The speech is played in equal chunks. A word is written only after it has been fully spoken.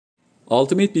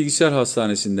Ultimate Bilgisayar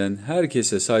Hastanesi'nden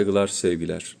herkese saygılar,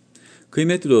 sevgiler.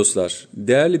 Kıymetli dostlar,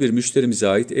 değerli bir müşterimize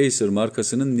ait Acer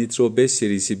markasının Nitro 5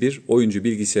 serisi bir oyuncu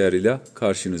bilgisayarıyla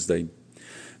karşınızdayım.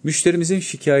 Müşterimizin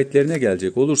şikayetlerine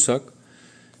gelecek olursak,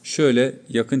 şöyle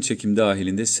yakın çekim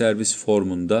dahilinde servis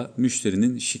formunda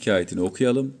müşterinin şikayetini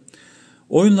okuyalım.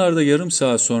 Oyunlarda yarım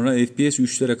saat sonra FPS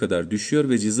 3'lere kadar düşüyor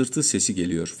ve cızırtı sesi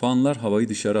geliyor. Fanlar havayı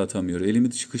dışarı atamıyor.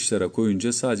 Elimi çıkışlara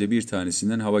koyunca sadece bir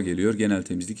tanesinden hava geliyor. Genel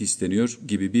temizlik isteniyor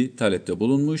gibi bir talepte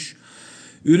bulunmuş.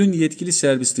 Ürün yetkili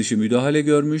servis dışı müdahale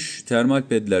görmüş. Termal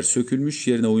pedler sökülmüş.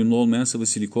 Yerine uyumlu olmayan sıvı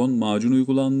silikon macun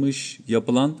uygulanmış.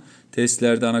 Yapılan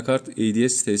testlerde anakart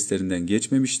ADS testlerinden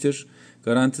geçmemiştir.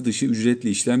 Garanti dışı ücretli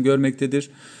işlem görmektedir.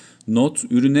 Not,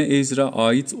 ürüne Acer'a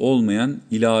ait olmayan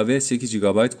ilave 8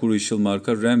 GB kuru ışıl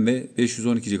marka RAM ve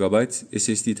 512 GB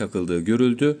SSD takıldığı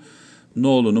görüldü.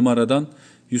 Nolu numaradan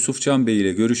Yusufcan Bey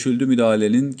ile görüşüldü.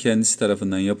 Müdahalenin kendisi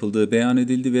tarafından yapıldığı beyan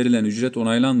edildi. Verilen ücret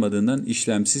onaylanmadığından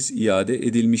işlemsiz iade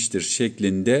edilmiştir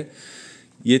şeklinde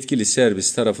yetkili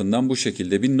servis tarafından bu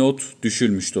şekilde bir not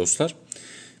düşülmüş dostlar.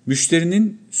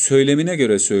 Müşterinin söylemine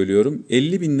göre söylüyorum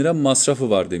 50 bin lira masrafı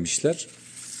var demişler.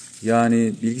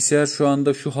 Yani bilgisayar şu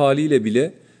anda şu haliyle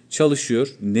bile çalışıyor.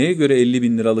 Neye göre 50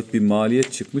 bin liralık bir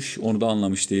maliyet çıkmış onu da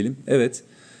anlamış değilim. Evet,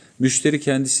 müşteri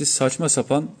kendisi saçma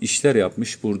sapan işler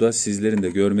yapmış. Burada sizlerin de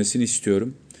görmesini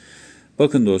istiyorum.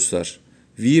 Bakın dostlar,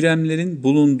 VRAM'lerin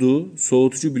bulunduğu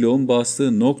soğutucu bloğun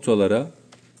bastığı noktalara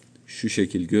şu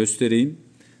şekil göstereyim.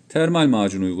 Termal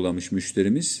macun uygulamış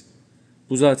müşterimiz.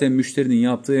 Bu zaten müşterinin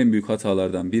yaptığı en büyük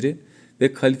hatalardan biri.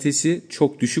 Ve kalitesi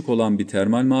çok düşük olan bir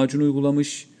termal macun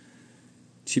uygulamış.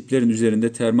 Çiplerin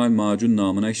üzerinde termal macun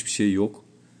namına hiçbir şey yok.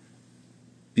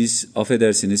 Biz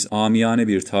affedersiniz amiyane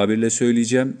bir tabirle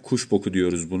söyleyeceğim. Kuş boku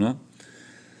diyoruz buna.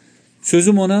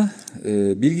 Sözüm ona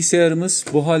bilgisayarımız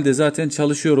bu halde zaten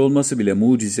çalışıyor olması bile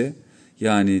mucize.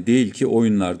 Yani değil ki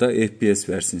oyunlarda FPS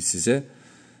versin size.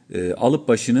 Alıp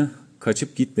başını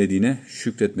kaçıp gitmediğine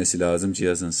şükretmesi lazım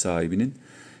cihazın sahibinin.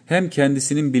 Hem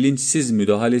kendisinin bilinçsiz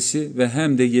müdahalesi ve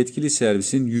hem de yetkili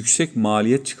servisin yüksek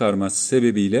maliyet çıkarması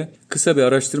sebebiyle kısa bir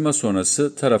araştırma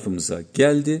sonrası tarafımıza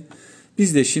geldi.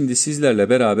 Biz de şimdi sizlerle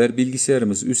beraber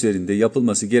bilgisayarımız üzerinde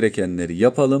yapılması gerekenleri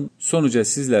yapalım. Sonuca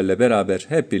sizlerle beraber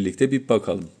hep birlikte bir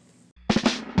bakalım.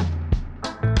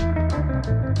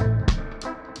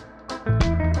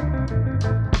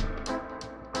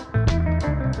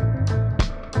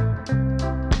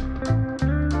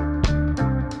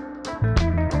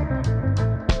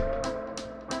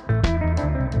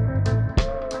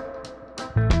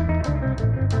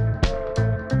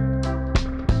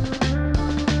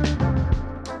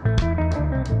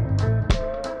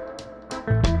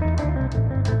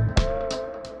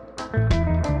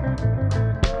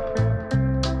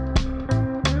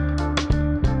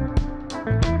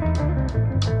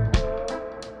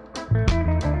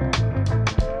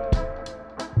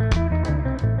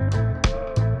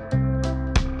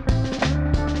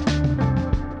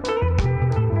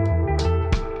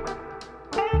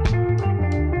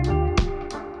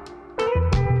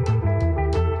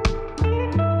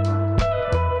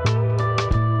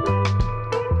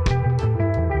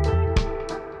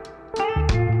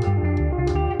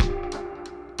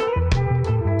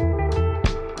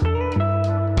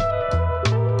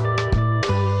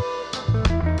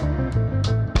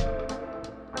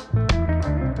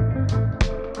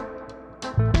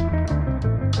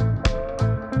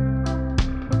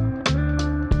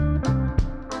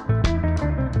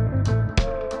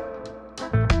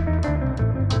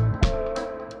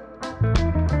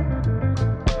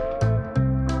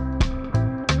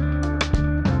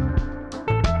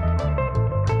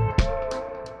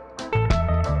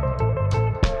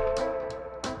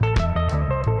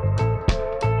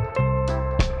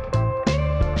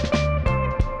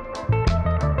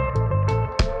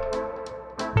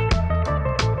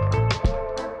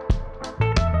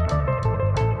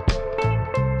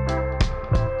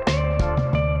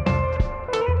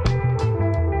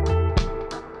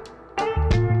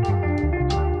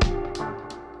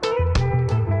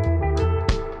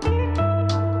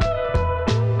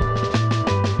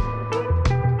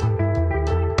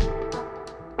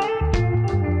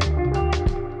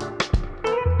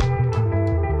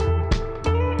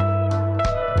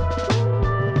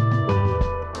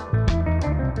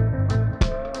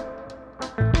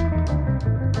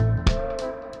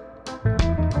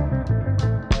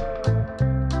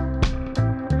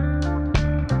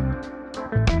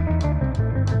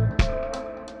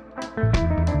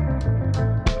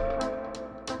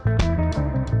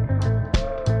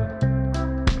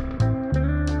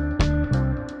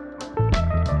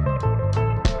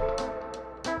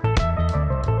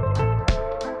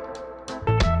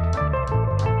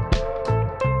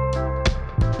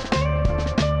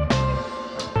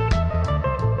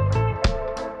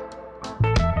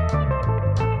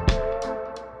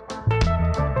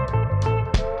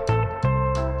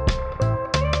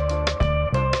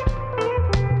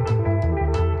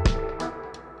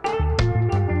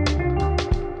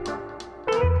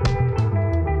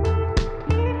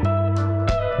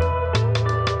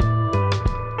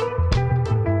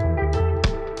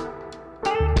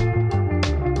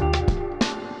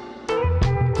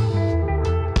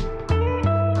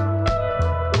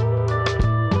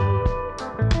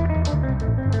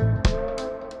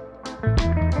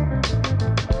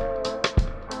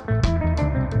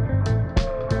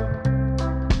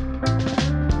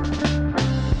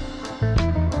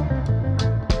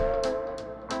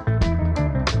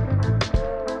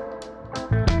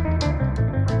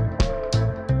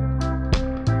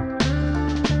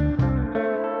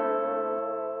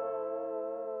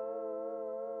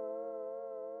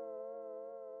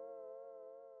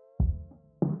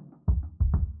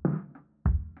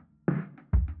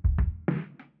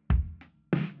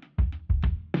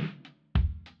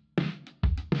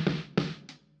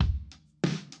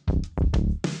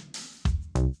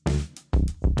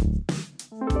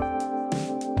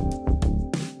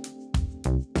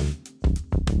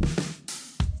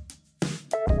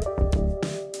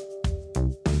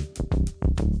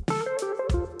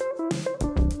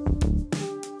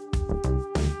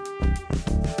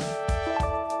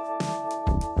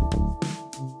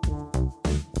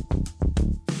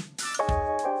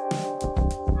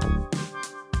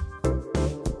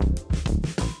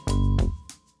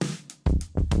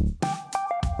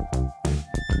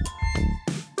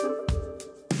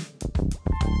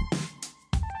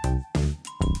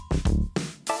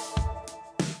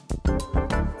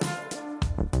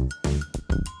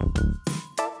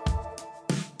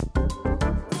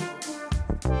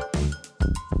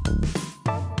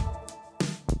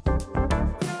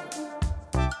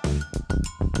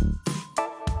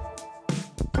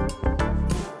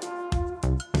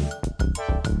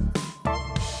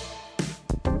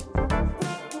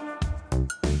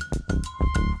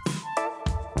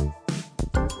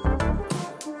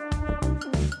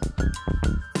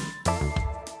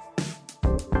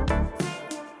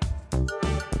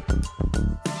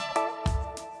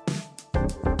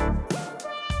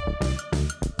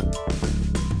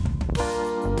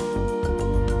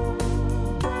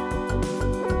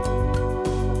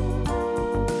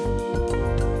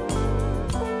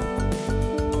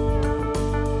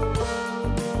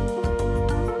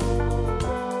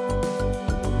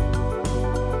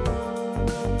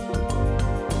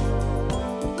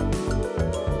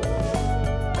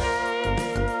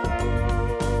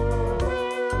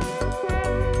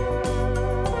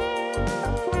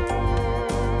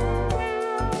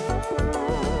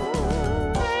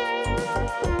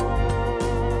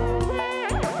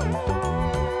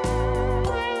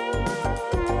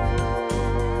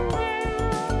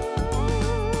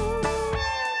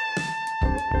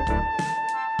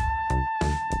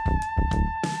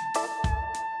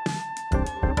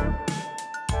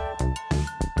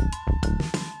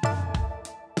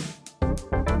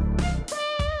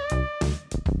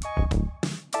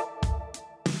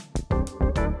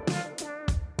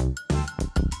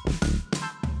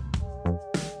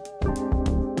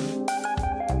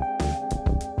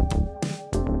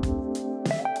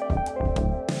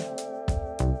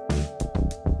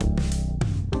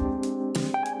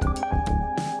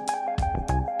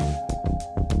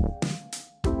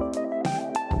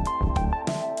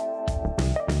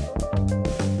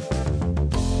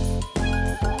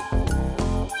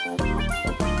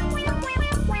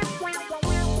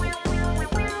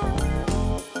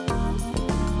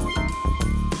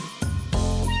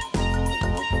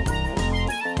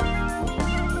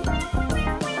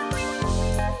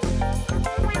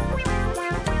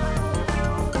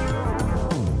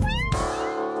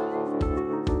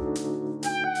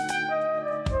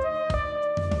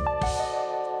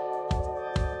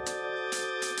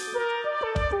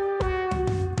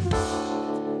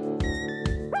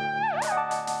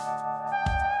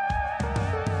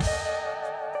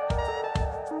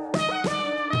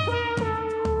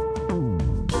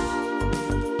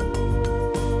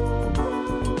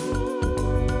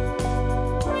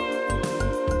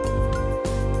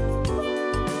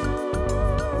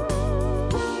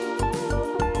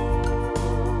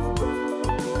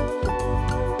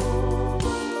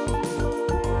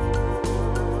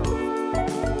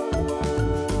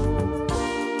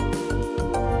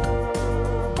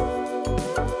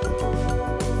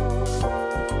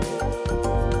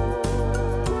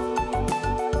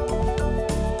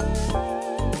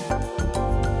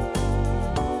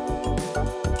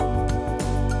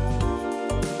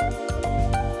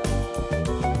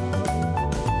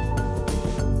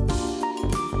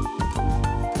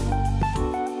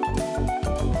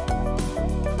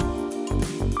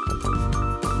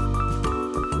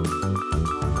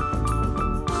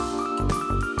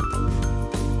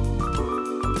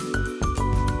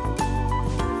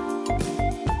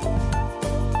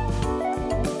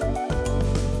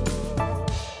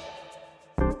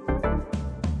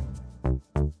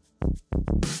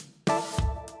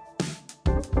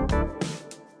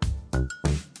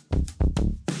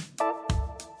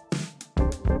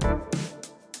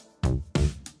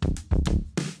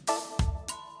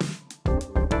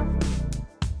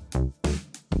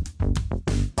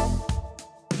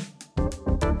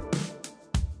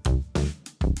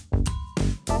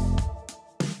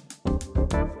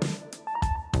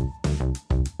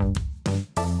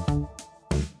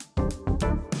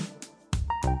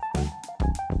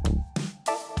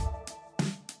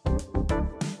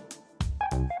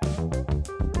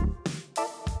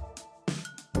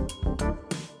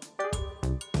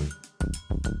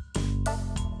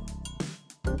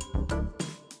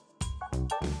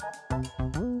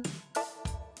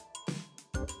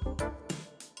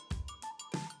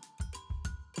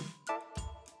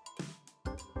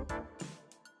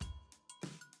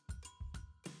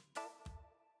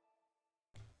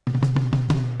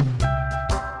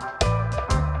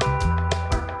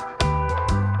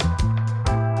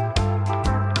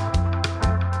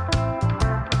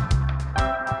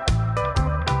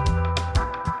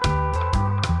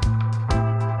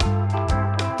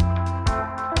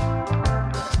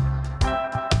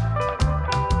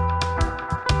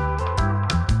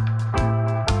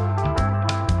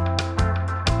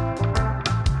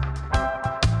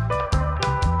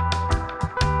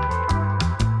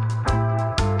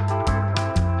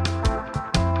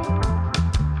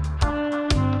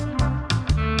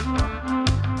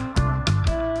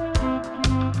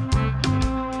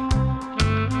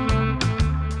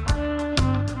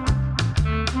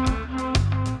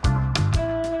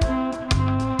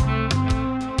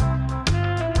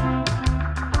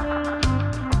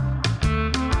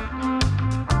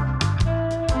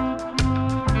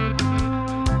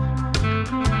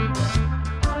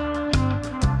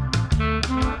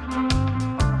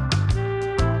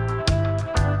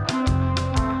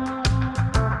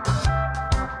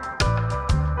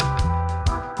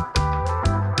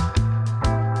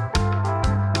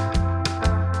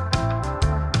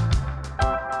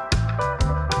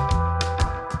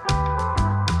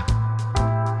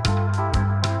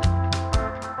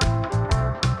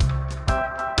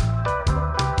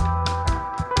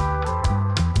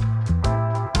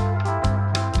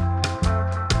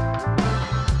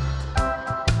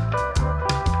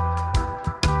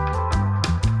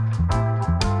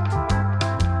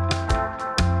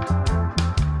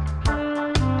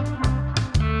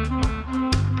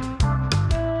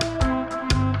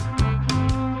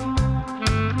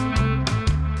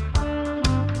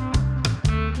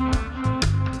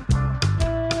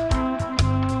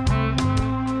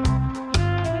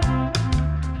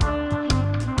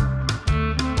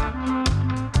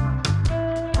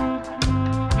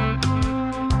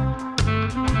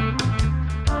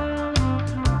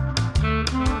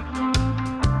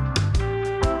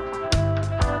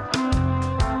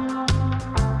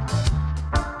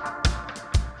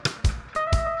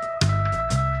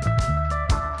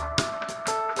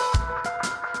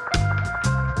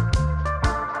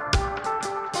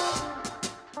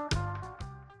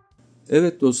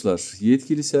 Evet dostlar,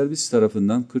 yetkili servis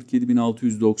tarafından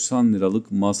 47.690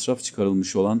 liralık masraf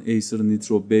çıkarılmış olan Acer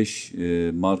Nitro 5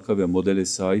 marka ve modele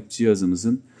sahip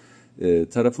cihazımızın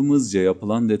tarafımızca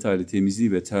yapılan detaylı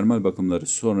temizliği ve termal bakımları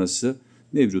sonrası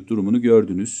mevcut durumunu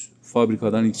gördünüz.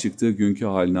 Fabrikadan ilk çıktığı günkü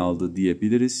halini aldı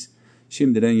diyebiliriz.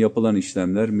 Şimdiden yapılan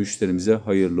işlemler müşterimize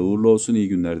hayırlı uğurlu olsun, iyi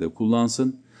günlerde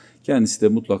kullansın. Kendisi de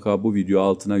mutlaka bu video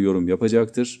altına yorum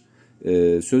yapacaktır.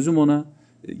 Sözüm ona.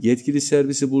 Yetkili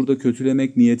servisi burada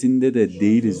kötülemek niyetinde de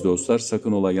değiliz dostlar.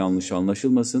 Sakın olay yanlış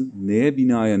anlaşılmasın. Neye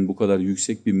binaen bu kadar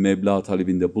yüksek bir meblağ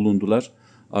talebinde bulundular?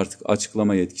 Artık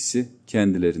açıklama yetkisi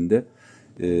kendilerinde.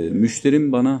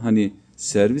 Müşterim bana hani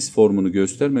servis formunu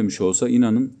göstermemiş olsa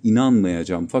inanın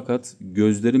inanmayacağım. Fakat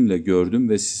gözlerimle gördüm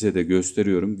ve size de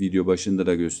gösteriyorum. Video başında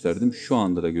da gösterdim. Şu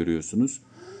anda da görüyorsunuz.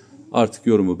 Artık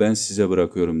yorumu ben size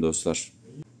bırakıyorum dostlar.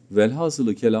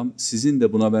 Velhasılı kelam, sizin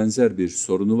de buna benzer bir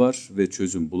sorunu var ve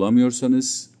çözüm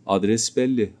bulamıyorsanız adres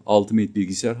belli. Ultimate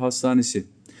Bilgisayar Hastanesi.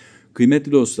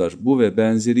 Kıymetli dostlar, bu ve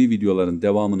benzeri videoların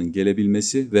devamının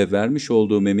gelebilmesi ve vermiş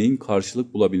olduğum emeğin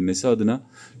karşılık bulabilmesi adına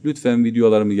lütfen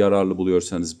videolarımı yararlı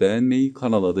buluyorsanız beğenmeyi,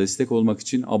 kanala destek olmak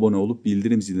için abone olup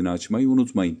bildirim zilini açmayı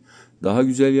unutmayın. Daha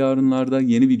güzel yarınlarda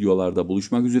yeni videolarda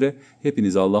buluşmak üzere.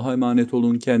 Hepiniz Allah'a emanet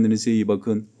olun, kendinize iyi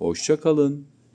bakın, hoşça kalın.